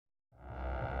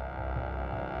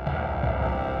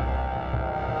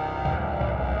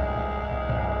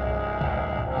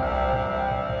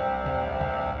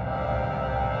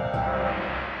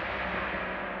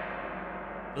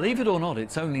Believe it or not,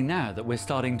 it's only now that we're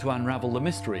starting to unravel the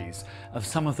mysteries of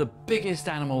some of the biggest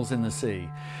animals in the sea.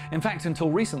 In fact,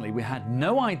 until recently, we had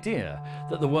no idea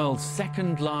that the world's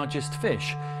second largest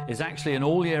fish is actually an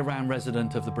all-year-round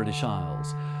resident of the British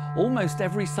Isles. Almost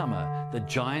every summer, the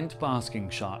giant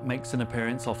basking shark makes an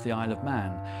appearance off the Isle of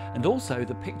Man, and also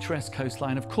the picturesque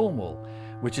coastline of Cornwall,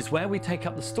 which is where we take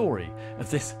up the story of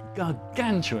this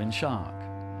gargantuan shark.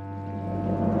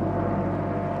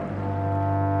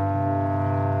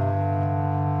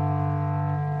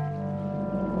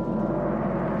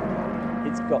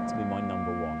 It's got to be my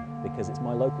number one because it's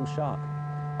my local shark.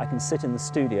 I can sit in the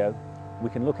studio, we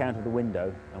can look out of the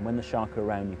window, and when the shark are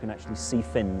around, you can actually see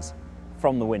fins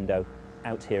from the window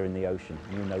out here in the ocean,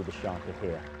 and you know the shark are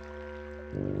here.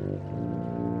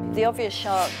 The obvious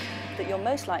shark that you're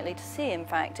most likely to see, in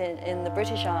fact, in the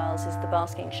British Isles is the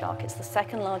basking shark. It's the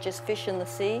second largest fish in the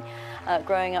sea,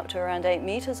 growing up to around 8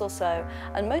 meters or so,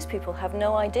 and most people have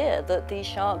no idea that these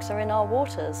sharks are in our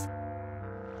waters.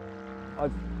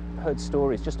 I've heard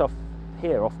stories just off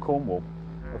here, off Cornwall,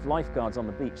 of lifeguards on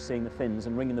the beach seeing the fins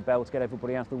and ringing the bell to get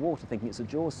everybody out of the water, thinking it's a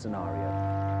Jaws scenario.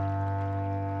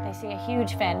 They see a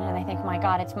huge fin and they think, my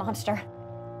God, it's a monster.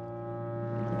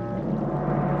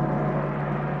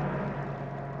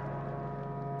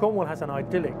 Cornwall has an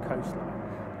idyllic coastline,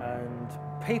 and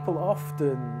people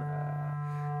often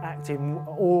act in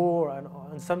awe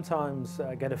and sometimes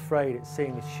get afraid at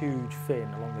seeing this huge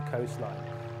fin along the coastline,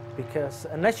 because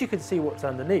unless you can see what's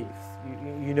underneath,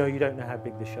 you don't know how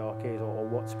big the shark is or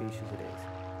what species it is.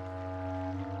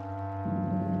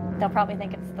 They'll probably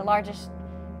think it's the largest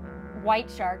white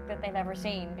shark that they've ever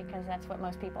seen, because that's what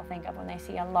most people think of when they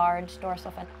see a large dorsal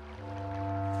fin.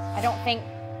 I don't think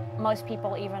most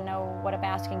people even know what a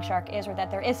basking shark is or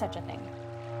that there is such a thing.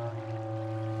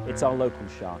 It's our local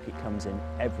shark. It comes in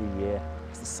every year.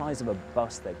 It's the size of a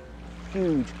bus. They're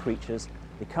huge creatures.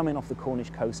 They come in off the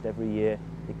Cornish coast every year.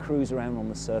 They cruise around on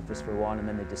the surface for a while and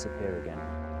then they disappear again.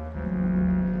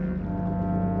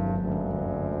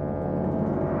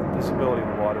 The visibility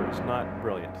of the water is not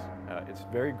brilliant. It's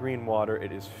very green water.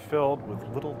 It is filled with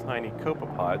little tiny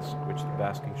copepods, which the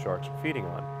basking sharks are feeding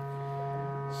on.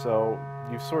 So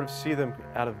you sort of see them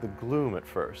out of the gloom at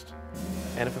first.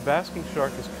 And if a basking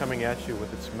shark is coming at you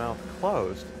with its mouth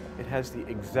closed, it has the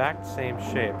exact same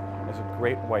shape as a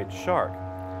great white shark,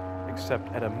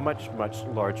 except at a much, much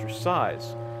larger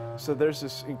size. So there's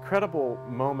this incredible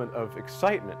moment of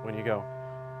excitement when you go,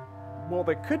 well,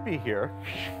 they could be here,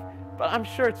 but I'm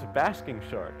sure it's a basking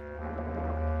shark.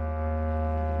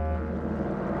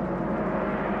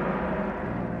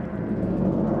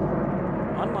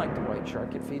 Unlike the white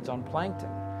shark, it feeds on plankton,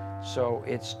 so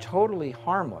it's totally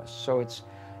harmless. So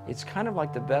it's kind of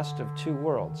like the best of two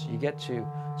worlds. You get to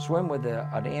swim with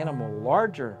an animal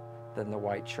larger than the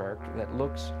white shark that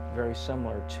looks very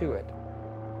similar to it.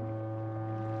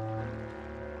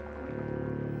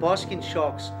 Basking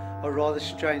sharks are rather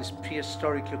strange,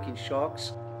 prehistoric-looking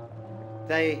sharks.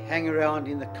 They hang around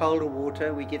in the colder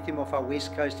water. We get them off our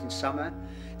west coast in summer.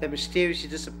 They mysteriously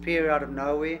disappear out of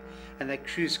nowhere, and they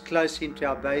cruise close into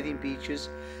our bathing beaches,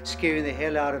 scaring the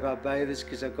hell out of our bathers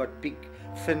because they've got big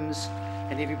fins,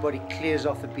 and everybody clears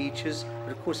off the beaches.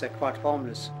 But of course, they're quite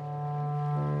harmless.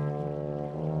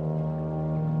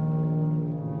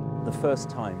 The first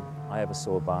time I ever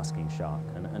saw a basking shark,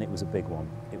 and it was a big one,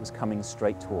 it was coming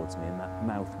straight towards me and that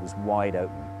mouth was wide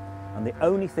open. And the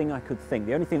only thing I could think,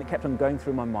 the only thing that kept on going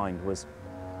through my mind was,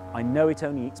 I know it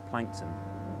only eats plankton.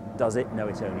 Does it know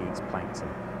it only eats plankton?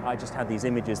 I just had these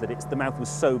images that the mouth was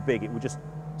so big it would just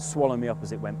swallow me up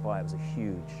as it went by. It was a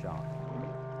huge shark.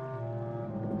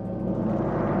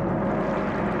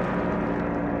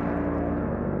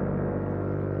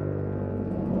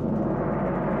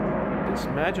 It's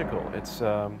magical. It's,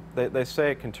 they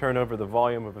say it can turn over the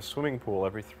volume of a swimming pool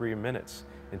every 3 minutes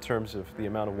in terms of the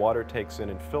amount of water it takes in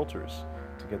and filters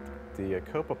to get the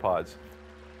copepods.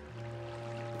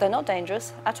 They're not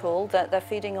dangerous at all. They're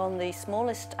feeding on the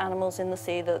smallest animals in the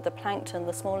sea, the plankton,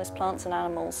 the smallest plants and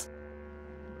animals.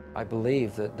 I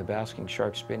believe that the basking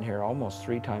shark's been here almost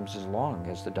 3 times as long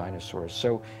as the dinosaurs.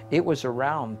 So it was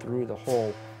around through the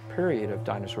whole period of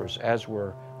dinosaurs, as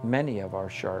were many of our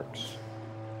sharks.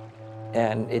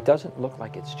 And it doesn't look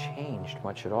like it's changed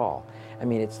much at all. I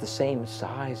mean, it's the same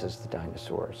size as the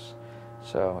dinosaurs.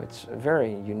 So it's a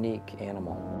very unique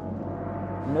animal.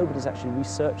 Nobody's actually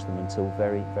researched them until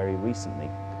very, very recently.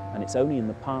 And it's only in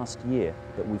the past year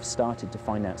that we've started to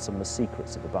find out some of the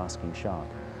secrets of the basking shark.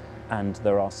 And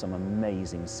there are some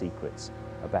amazing secrets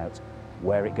about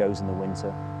where it goes in the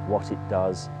winter, what it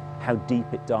does, how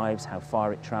deep it dives, how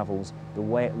far it travels, the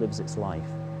way it lives its life.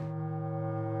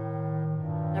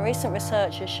 Recent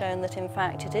research has shown that in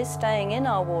fact it is staying in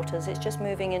our waters, it's just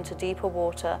moving into deeper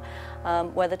water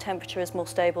where the temperature is more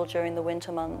stable during the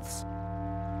winter months.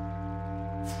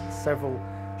 Several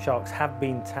sharks have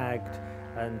been tagged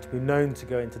and been known to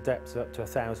go into depths of up to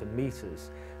 1,000 metres.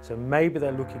 So maybe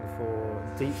they're looking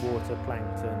for deep water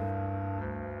plankton.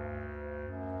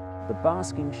 The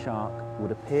basking shark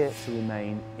would appear to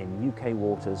remain in UK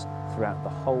waters throughout the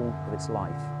whole of its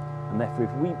life. And therefore,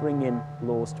 if we bring in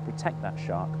laws to protect that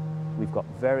shark, we've got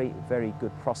very, very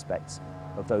good prospects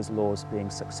of those laws being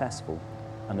successful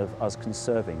and of us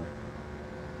conserving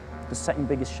the second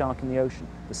biggest shark in the ocean,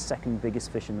 the second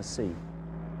biggest fish in the sea.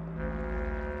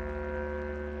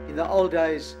 In the old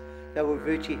days, they were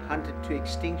virtually hunted to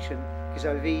extinction because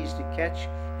they were very easy to catch.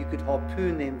 You could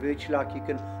harpoon them virtually like you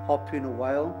can harpoon a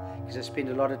whale because they spend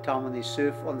a lot of time on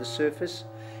the surface,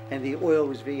 and the oil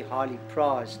was very highly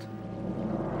prized.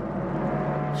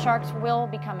 Sharks will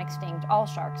become extinct. All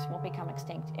sharks will become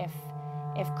extinct if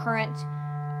current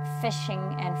fishing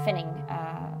and finning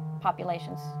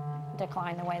populations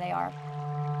decline the way they are.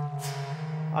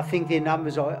 I think their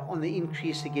numbers are on the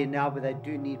increase again now, but they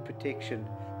do need protection.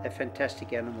 They're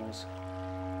fantastic animals.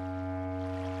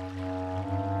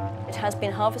 It has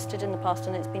been harvested in the past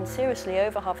and it's been seriously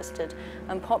over-harvested,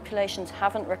 and populations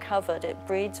haven't recovered. It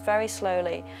breeds very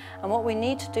slowly, and what we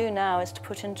need to do now is to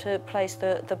put into place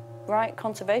the right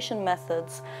conservation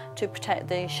methods to protect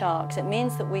the sharks. It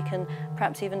means that we can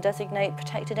perhaps even designate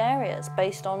protected areas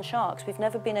based on sharks. We've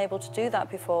never been able to do that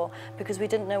before because we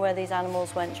didn't know where these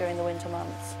animals went during the winter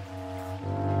months.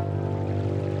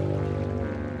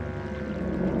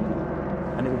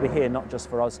 And it will be here not just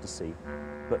for us to see,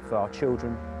 but for our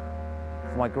children,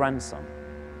 for my grandson.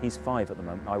 He's 5 at the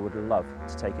moment. I would love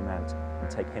to take him out and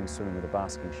take him swimming with a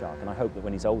basking shark, and I hope that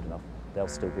when he's old enough, they'll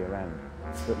still be around.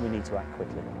 But we need to act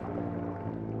quickly.